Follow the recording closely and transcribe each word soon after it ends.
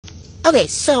Okay,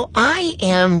 so I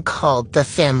am called the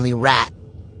family rat.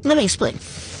 Let me explain.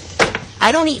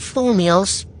 I don't eat full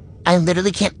meals. I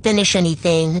literally can't finish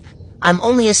anything. I'm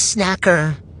only a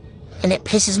snacker, and it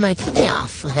pisses my family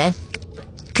off, okay?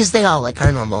 Because they all like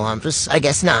our normal moms. I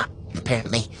guess not,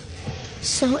 apparently.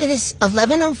 So it is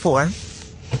 11:04.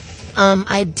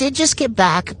 I did just get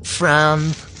back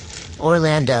from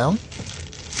Orlando.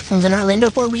 I was in Orlando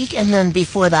for a week, and then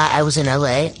before that I was in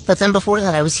LA. But then before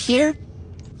that I was here.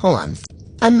 Hold on.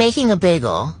 I'm making a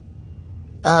bagel.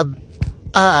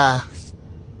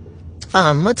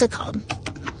 What's it called?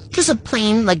 Just a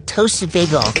plain, like, toasted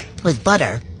bagel with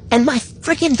butter. And my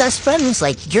freaking best friend was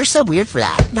like, "You're so weird for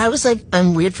that." And I was like,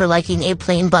 "I'm weird for liking a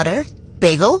plain butter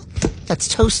bagel that's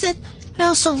toasted." I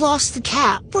also lost the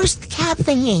cap. Where's the cap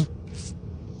thingy?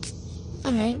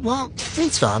 Alright, well,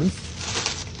 it's gone.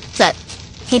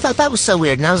 He thought that was so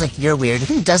weird, and I was like, "You're weird.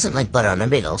 Who doesn't like butter on their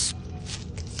bagels?"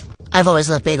 I've always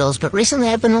loved bagels, but recently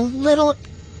I've been a little...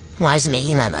 Why is it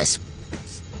making that noise?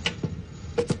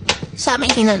 Stop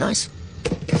making that noise.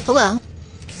 Hello?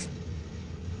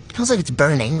 Feels like it's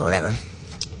burning, or whatever.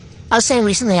 I was saying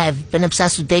recently I've been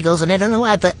obsessed with bagels, and I don't know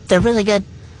why, but they're really good.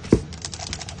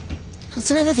 That's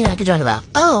another thing I could joke about.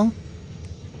 Oh,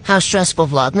 how stressful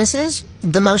Vlogmas is?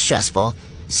 The most stressful.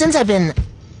 Since I've been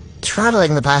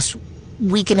traveling the past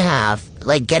week and a half,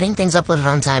 like, getting things uploaded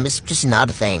on time is just not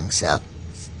a thing, so...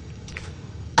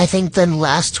 I think the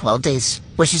last 12 days,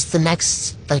 which is the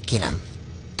next, like,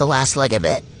 the last leg of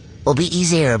it, will be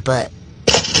easier, but...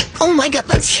 Oh my god,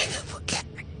 let's...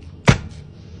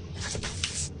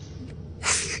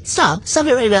 Stop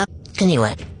it right now.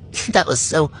 Anyway, that was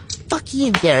so fucking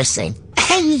embarrassing.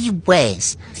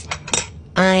 Anyways,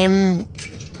 I'm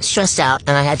stressed out,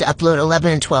 and I had to upload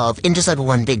 11 and 12 in just like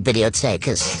one big video today,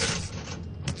 because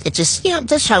it just,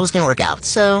 that's how it was gonna work out.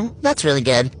 So, that's really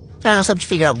good. I also have to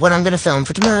figure out what I'm gonna film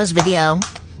for tomorrow's video,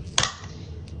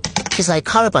 because I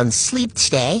caught up on sleep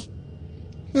today.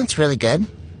 That's really good.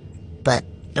 But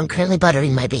I'm currently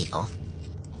buttering my bagel.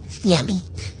 Yummy.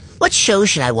 What show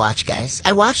should I watch, guys?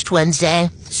 I watched Wednesday.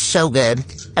 So good.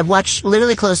 I've watched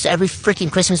literally close to every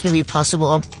freaking Christmas movie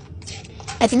possible.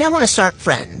 I think I want to start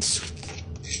Friends.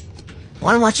 I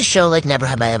want to watch a show like Never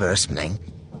Have I Ever or something.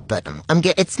 But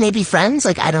it's maybe Friends?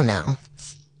 Like, I don't know.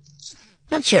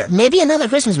 Not sure. Maybe another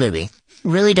Christmas movie.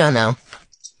 Really don't know.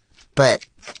 But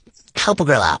help a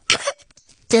girl out.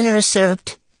 Dinner is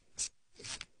served.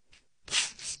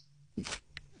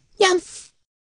 Yum.